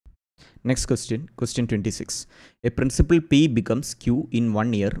Next question, question 26. A principal P becomes Q in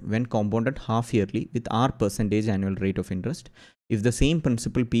 1 year when compounded half yearly with R percentage annual rate of interest. If the same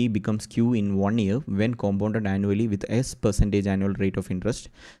principal P becomes Q in 1 year when compounded annually with S percentage annual rate of interest,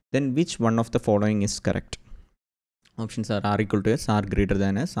 then which one of the following is correct? Options are R equal to S, R greater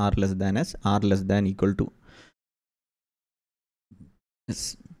than S, R less than S, R less than equal to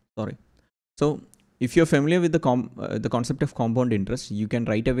S. Sorry. So if you're familiar with the concept of compound interest, you can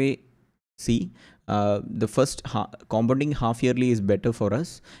right away see the first compounding half yearly is better for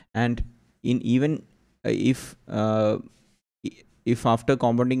us, and in even if after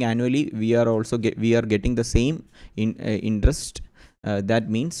compounding annually we are also getting the same interest, that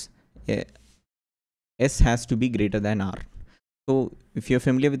means S has to be greater than R. So if you're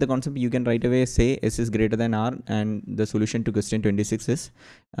familiar with the concept, you can right away say S is greater than R, and the solution to question 26 is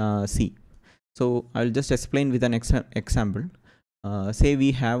C. So I'll just explain with an example. Say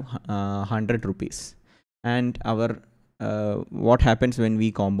we have 100 rupees, and our what happens when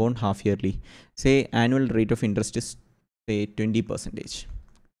we compound half yearly? Say annual rate of interest is say 20%.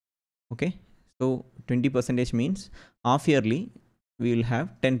 Okay, so 20% means half yearly we will have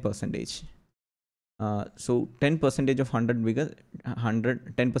 10%. So 10% of 100, because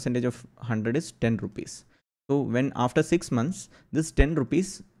 10% of 100 is 10 rupees. So when after 6 months, this 10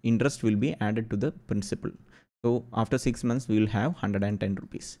 rupees interest will be added to the principal. So after 6 months, we will have 110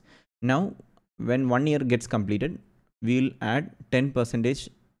 rupees. Now, when 1 year gets completed, we will add 10%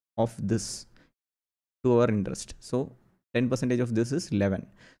 of this to our interest. So 10% of this is 11.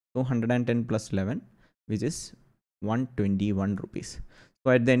 So 110 plus 11, which is 121 rupees.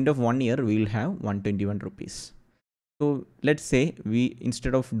 So at the end of 1 year, we will have 121 rupees. So let's say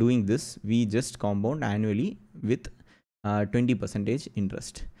instead of doing this, we just compound annually with 20%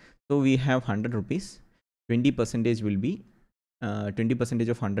 interest. So we have 100 rupees. 20% will be 20%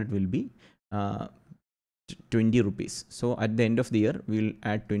 of 100 will be 20 rupees. So at the end of the year, we will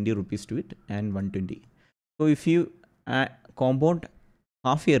add 20 rupees to it and 120. So if you compound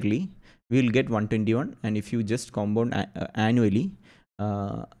half yearly, we will get 121, and if you just compound annually,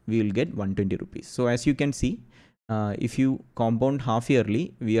 we will get 120 rupees. So as you can see, if you compound half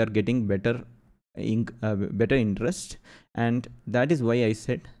yearly, we are getting better interest, and that is why I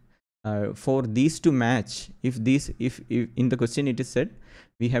said for these to match, if in the question it is said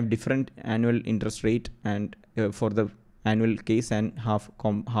we have different annual interest rate, and for the annual case and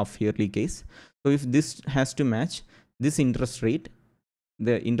half yearly case. So if this has to match this interest rate,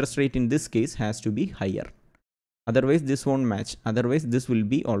 the interest rate in this case has to be higher. Otherwise this won't match. Otherwise this will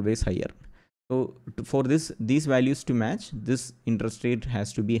be always higher. So for these values to match, this interest rate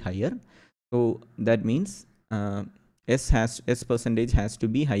has to be higher. So that means S percentage has to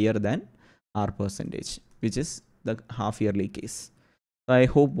be higher than R percentage, which is the half yearly case. So I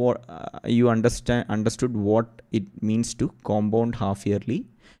hope you understood what it means to compound half yearly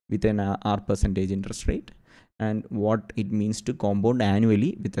with an R percentage interest rate, and what it means to compound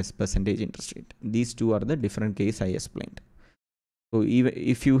annually with a percentage interest rate. These two are the different case I explained. So even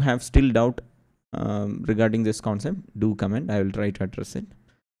if you have still doubt regarding this concept, do comment. I will try to address it.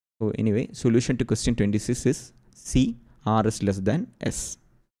 So anyway, solution to question 26 is C, R is less than S.